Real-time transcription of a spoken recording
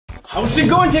How's it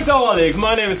going, Texaholics?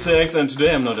 My name is Sex and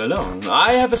today I'm not alone.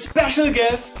 I have a special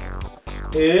guest.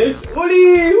 It's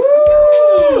Uli!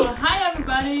 Woo! Hi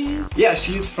everybody! Yeah,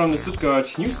 she's from the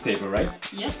Stuttgart newspaper, right?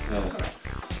 Yes, correct.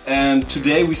 And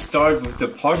today we start with the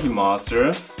Party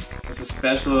Master. It's a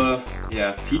special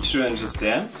feature in Just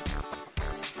Dance.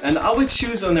 And I will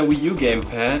choose on the Wii U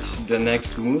gamepad the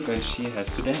next move and she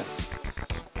has to dance.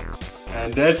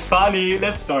 And that's funny,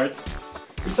 let's start.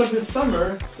 We start with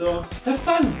summer, so have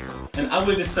fun! And I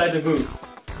will decide the move.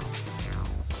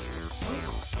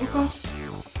 Oh god.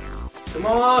 Come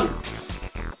on!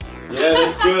 Yeah,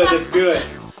 that's good, that's good.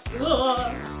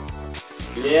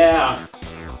 Yeah!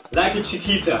 Like a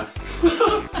Chiquita.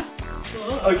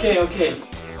 Okay.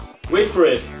 Wait for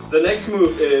it. The next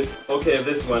move is, okay,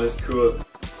 this one is cool.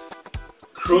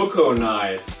 Croco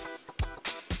Knife.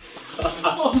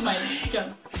 Oh my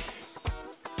god.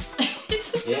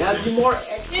 Yeah, be more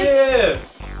active.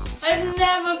 I've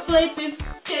never played this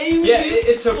game Yeah, before.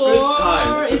 it's her first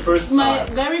time. It's my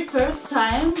very first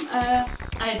time.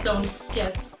 I don't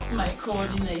get my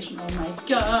coordination. Oh my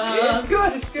god.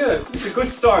 Yeah, it's good. It's a good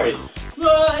start.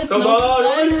 It's Come not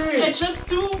on, fun. I just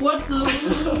do what the...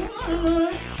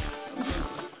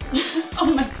 Oh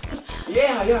my god.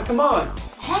 Yeah, come on.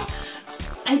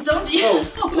 I don't even...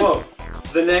 Whoa.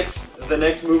 The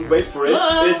next move, wait for it,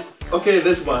 is... Okay,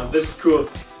 this one. This is cool.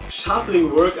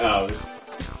 Shuffling workout.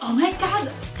 Oh my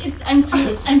god. I'm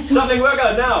too... Shuffling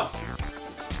workout now.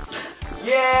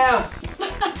 Yeah.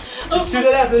 It's to the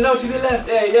left and now to the left.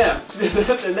 Yeah. To the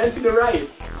left and then to the right.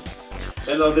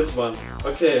 And now this one.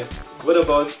 Okay. What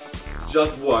about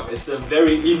Just Walk? It's a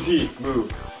very easy move.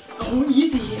 Oh,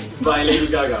 easy. It's by Lady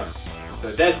Gaga.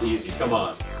 So that's easy. Come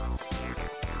on.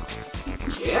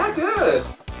 Yeah, good.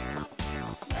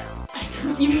 I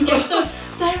don't even get the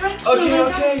direction.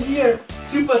 Okay, here.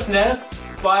 Super Snap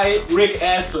by Rick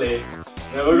Astley.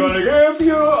 Never gonna give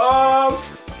you up.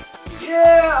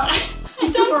 Yeah.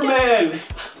 Superman.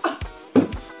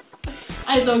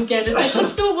 I don't get it. I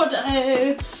just do what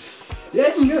I... Yeah,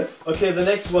 it's good. Okay, the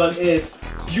next one is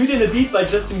Beauty and the Beat by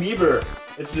Justin Bieber.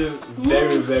 It's a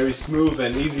very smooth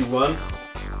and easy one.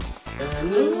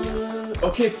 And,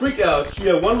 okay, Freak Out.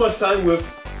 Here, one more time with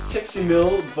Sexy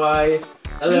Mill by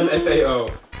LMFAO.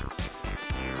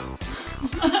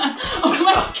 Oh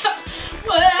my god.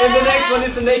 And the next one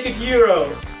is the Naked Hero.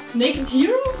 Naked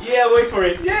Hero? Yeah, wait for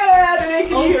it. Yeah, the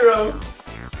Naked Hero.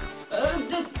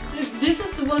 This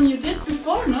is the one you did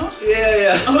before, no?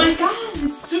 Yeah. Oh my god,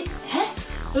 it's too...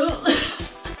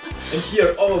 And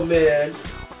here, oh man.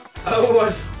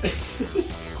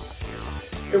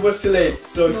 It was too late.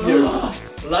 So here,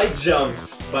 Light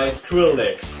Jumps by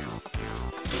Skrillex.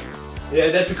 Yeah,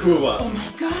 that's a cool one. Oh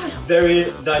my god.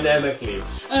 Very dynamically.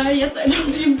 Yes, I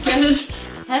don't even get it.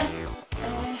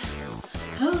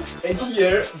 And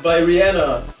here, by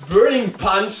Rihanna, Burning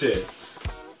Punches.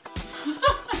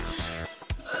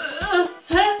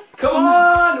 Come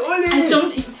on, Uli! I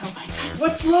don't even... Oh my god.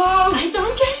 What's wrong? I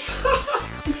don't get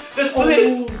it. The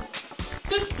split.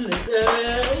 The split.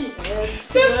 Yes.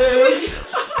 The split.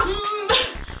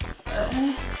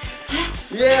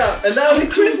 Yeah, and now the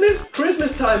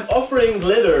Christmas time offering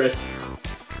glitters.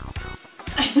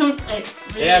 Really,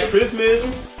 yeah, Christmas,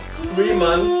 3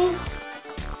 months.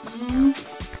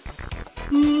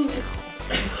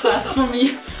 It's fast for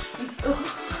me.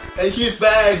 And he's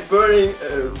back,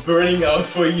 burning out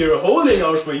for a year, holding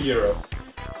out for a year.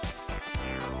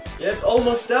 Yeah, it's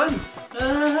almost done.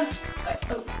 The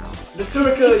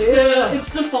circle, yeah. It's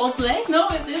the false leg? No,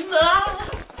 it is.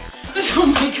 Oh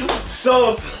my god.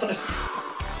 So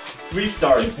 3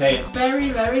 stars. It's hey. Very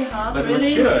hard. But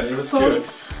really. It was good.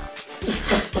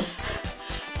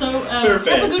 So have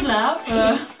a good laugh.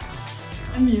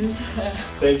 Amuse.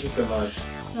 Thank you so much.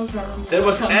 No problem. That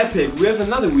was epic. We have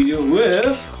another video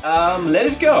with Let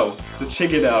It Go. So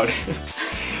check it out.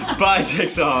 Bye,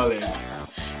 Texaholics.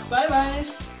 Bye.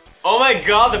 Oh my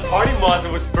god, the Party Master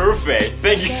was perfect.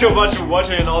 Thank you so much for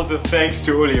watching and also thanks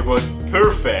to Uli, it was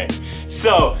perfect.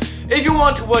 So, if you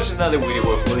want to watch another video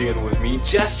with Uli and with me,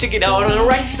 just check it out on the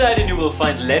right side and you will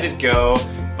find Let It Go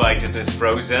by This Is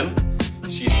Frozen.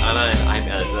 She's Anna and I'm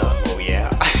Elsa, oh yeah.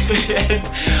 And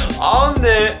on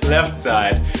the left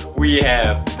side we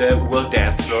have the World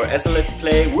Dance Floor as a Let's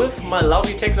Play with my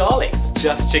lovely Texaholics.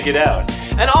 Just check it out.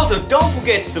 And also don't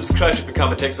forget to subscribe to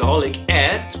become a Texaholic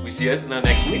and we see us in our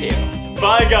next video.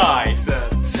 Bye guys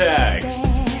and Tex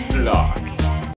Vlog.